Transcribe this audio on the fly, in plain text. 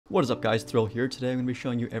What is up guys, Thrill here. Today I'm going to be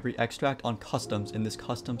showing you every extract on customs in this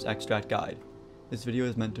customs extract guide. This video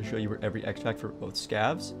is meant to show you where every extract for both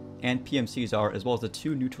scavs and PMCs are, as well as the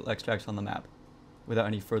two neutral extracts on the map. Without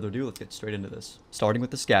any further ado, let's get straight into this. Starting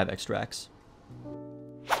with the scav extracts.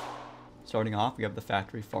 Starting off, we have the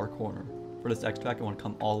factory far corner. For this extract, I want to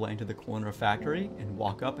come all the way into the corner of factory and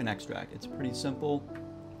walk up and extract. It's pretty simple,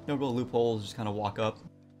 no real loopholes, just kind of walk up.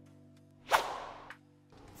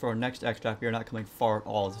 For our next extract, we are not coming far at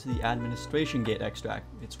all. This is the administration gate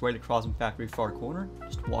extract. It's right across from factory far corner.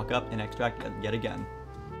 Just walk up and extract yet again.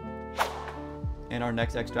 And our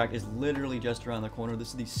next extract is literally just around the corner. This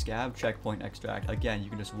is the scav checkpoint extract. Again, you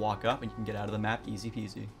can just walk up and you can get out of the map easy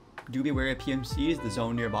peasy. Do be aware of PMCs. The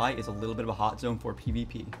zone nearby is a little bit of a hot zone for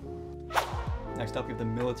PvP. Next up, we have the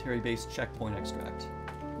military-based checkpoint extract.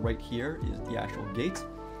 Right here is the actual gate.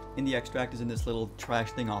 And the extract is in this little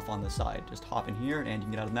trash thing off on the side. Just hop in here and you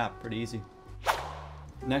can get out of the map pretty easy.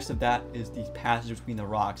 Next of that is the passage between the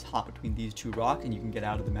rocks. Hop between these two rocks and you can get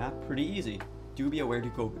out of the map pretty easy. Do be aware to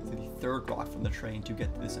go to the third rock from the train to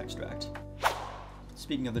get to this extract.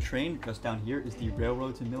 Speaking of the train, just down here is the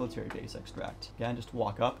railroad to military base extract. Again, just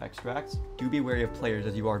walk up, extracts. Do be wary of players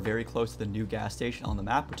as you are very close to the new gas station on the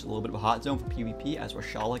map, which is a little bit of a hot zone for PvP as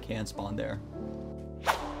Rashala can spawn there.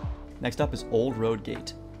 Next up is Old Road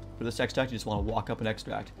Gate. For this extract, you just want to walk up and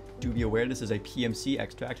extract. Do be aware this is a PMC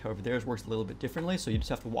extract, however theirs works a little bit differently, so you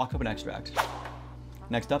just have to walk up and extract.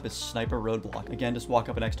 Next up is Sniper Roadblock. Again, just walk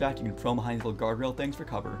up and extract. You can throw behind these little guardrail things for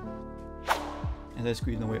cover. As I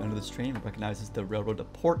squeeze my way under this train, it recognizes the railroad to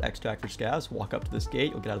port extract for scavs. Walk up to this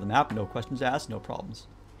gate, you'll get out of the map, no questions asked, no problems.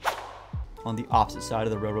 On the opposite side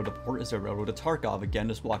of the railroad to port is the railroad to Tarkov. Again,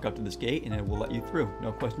 just walk up to this gate and it will let you through,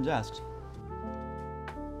 no questions asked.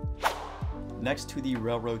 Next to the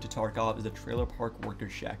railroad to Tarkov is a trailer park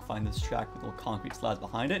workers shack. Find this shack with little concrete slabs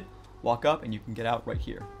behind it, walk up and you can get out right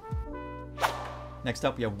here. Next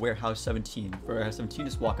up we have Warehouse 17. For Warehouse 17,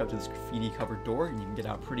 just walk up to this graffiti covered door and you can get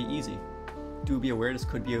out pretty easy. Do be aware this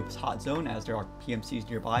could be a hot zone as there are PMCs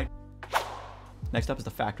nearby. Next up is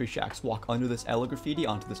the factory shacks. Walk under this Ella graffiti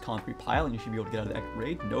onto this concrete pile and you should be able to get out of the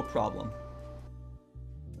raid, no problem.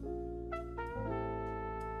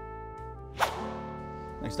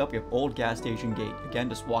 Next up, we have Old Gas Station Gate. Again,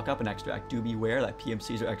 just walk up and extract. Do be aware that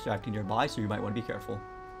PMCs are extracting nearby, so you might want to be careful.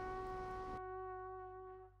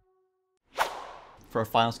 For our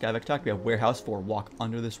final scav extract, we have Warehouse 4. Walk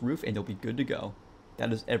under this roof and you'll be good to go.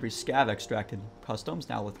 That is every scav extract in customs.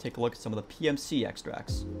 Now let's take a look at some of the PMC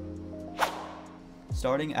extracts.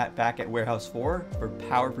 Starting back at Warehouse 4, for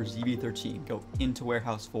power for ZB13, go into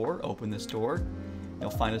Warehouse 4, open this door, and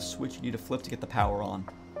you'll find a switch you need to flip to get the power on.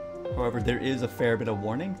 However, there is a fair bit of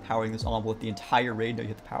warning. Powering this on will let the entire raid know you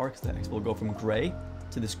hit the power, because the X will go from gray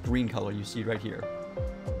to this green color you see right here.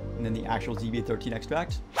 And then the actual ZB13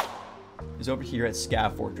 extract is over here at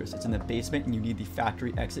Scav Fortress. It's in the basement and you need the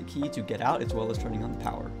factory exit key to get out, as well as turning on the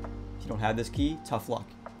power. If you don't have this key, tough luck.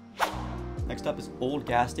 Next up is Old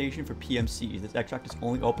Gas Station for PMCs. This extract is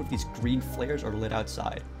only open if these green flares are lit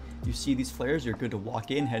outside. If you see these flares, you're good to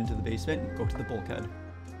walk in, head into the basement, and go to the bulkhead.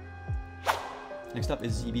 Next up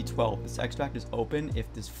is ZB12. This extract is open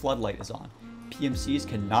if this floodlight is on. PMCs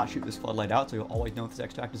cannot shoot this floodlight out, so you'll always know if this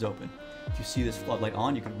extract is open. If you see this floodlight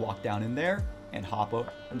on, you can walk down in there and hop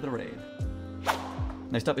out into the raid.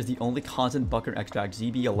 Next up is the only constant bucket extract,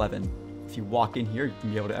 ZB11. If you walk in here, you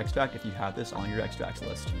can be able to extract if you have this on your extracts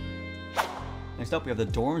list. Next up, we have the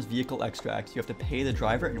dorms vehicle extracts. You have to pay the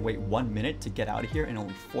driver and wait 1 minute to get out of here, and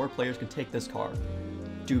only 4 players can take this car.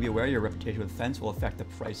 Do be aware your reputation with fence will affect the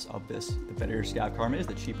price of this. The better your scav karma is,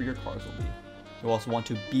 the cheaper your cars will be. You'll also want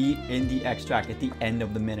to be in the extract at the end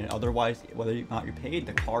of the minute. Otherwise, whether or not you're paid,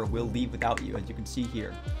 the car will leave without you, as you can see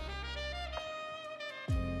here.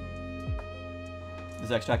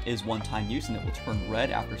 This extract is one-time use and it will turn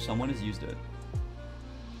red after someone has used it.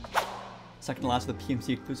 Second to last of the PMC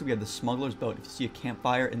exclusive, we have the smuggler's boat. If you see a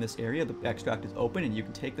campfire in this area, the extract is open and you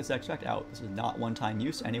can take this extract out. This is not one-time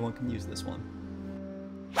use, anyone can use this one.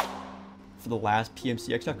 For the last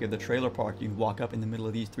PMC extract, we have the trailer park. You can walk up in the middle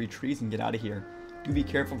of these 3 trees and get out of here. Do be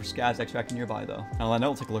careful for scavs extracting nearby though. Now on that note,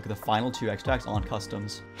 we'll take a look at the final 2 extracts on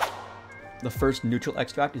customs. The first neutral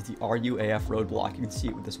extract is the RUAF roadblock. You can see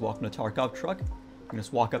it with this Welcome to Tarkov truck. You can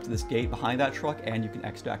just walk up to this gate behind that truck and you can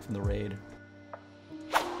extract from the raid.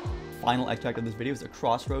 Final extract of this video is the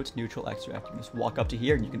Crossroads neutral extract. You can just walk up to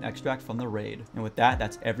here and you can extract from the raid. And with that,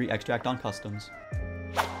 that's every extract on customs.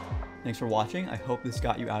 Thanks for watching. I hope this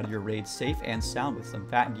got you out of your raid safe and sound with some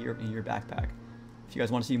fat gear in your backpack. If you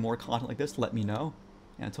guys want to see more content like this, let me know.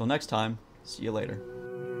 And until next time, see you later.